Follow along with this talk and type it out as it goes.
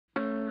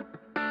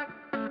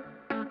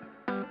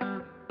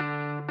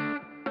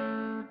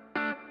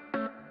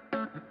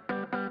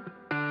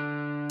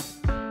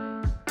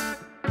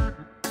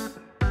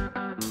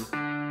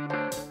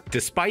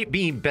Despite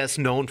being best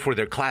known for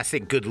their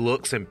classic good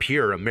looks and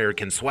pure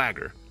American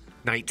swagger,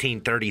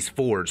 1930s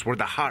Fords were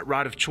the hot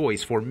rod of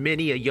choice for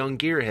many a young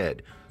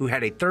gearhead who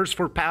had a thirst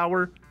for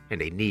power and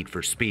a need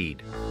for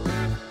speed.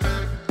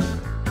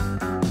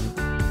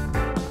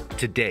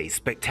 Today,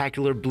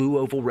 spectacular blue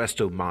oval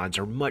resto-mods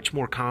are much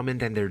more common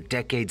than their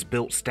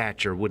decades-built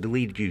stature would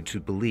lead you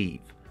to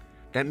believe.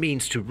 That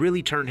means to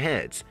really turn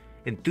heads,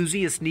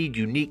 enthusiasts need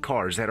unique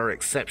cars that are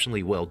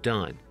exceptionally well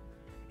done.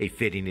 A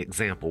fitting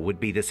example would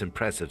be this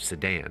impressive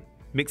sedan,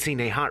 mixing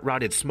a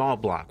hot-rodded small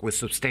block with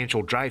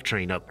substantial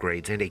drivetrain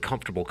upgrades and a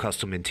comfortable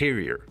custom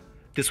interior.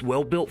 This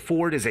well-built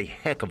Ford is a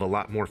heck of a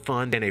lot more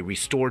fun than a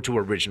restored to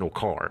original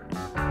car.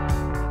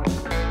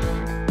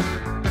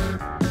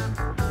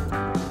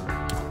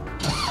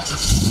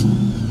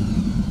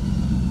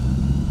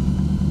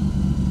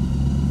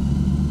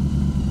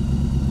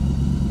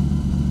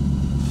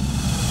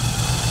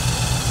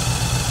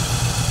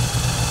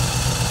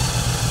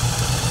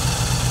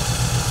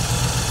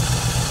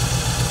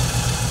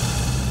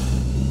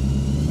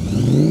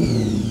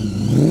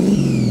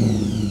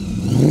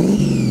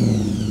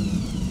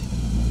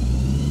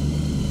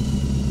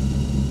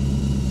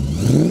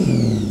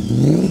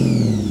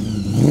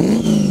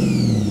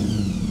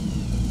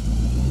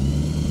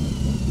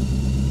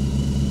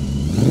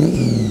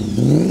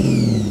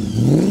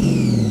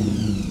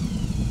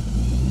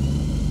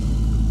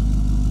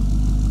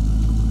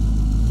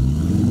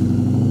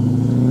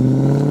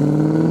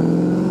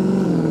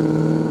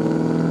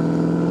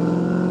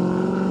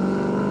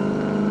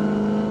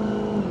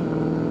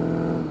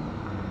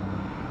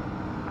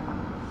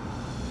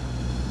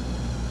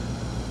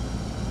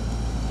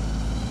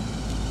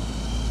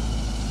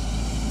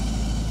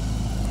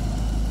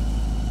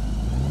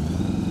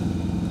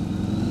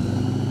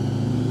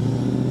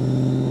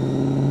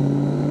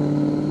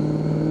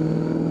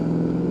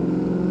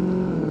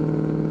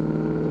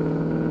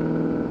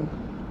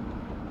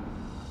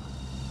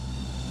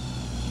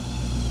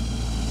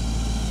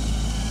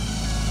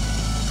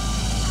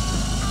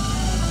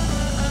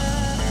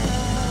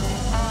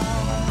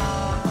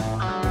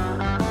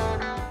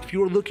 If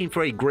you're looking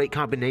for a great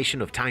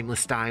combination of timeless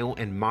style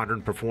and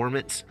modern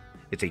performance,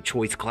 it's a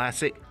choice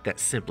classic that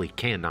simply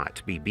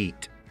cannot be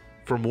beat.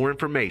 For more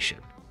information,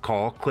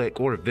 call, click,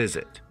 or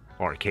visit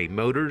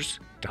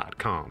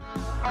rkmotors.com.